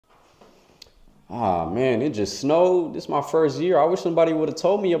Ah, man, it just snowed. This is my first year. I wish somebody would have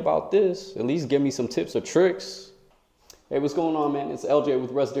told me about this. At least give me some tips or tricks. Hey, what's going on, man? It's LJ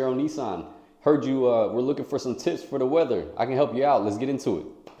with Russ Darrow Nissan. Heard you were looking for some tips for the weather. I can help you out. Let's get into it.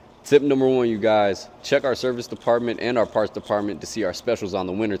 Tip number one, you guys, check our service department and our parts department to see our specials on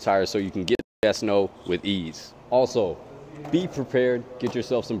the winter tires so you can get that snow with ease. Also, be prepared. Get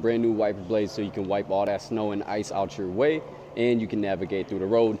yourself some brand new wiper blades so you can wipe all that snow and ice out your way and you can navigate through the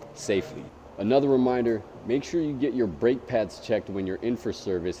road safely. Another reminder, make sure you get your brake pads checked when you're in for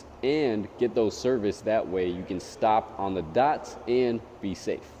service and get those serviced. That way you can stop on the dots and be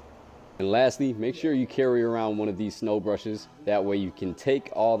safe. And lastly, make sure you carry around one of these snow brushes. That way you can take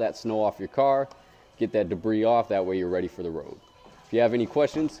all that snow off your car, get that debris off. That way you're ready for the road. If you have any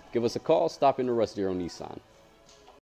questions, give us a call. Stop into Russ Darrow Nissan.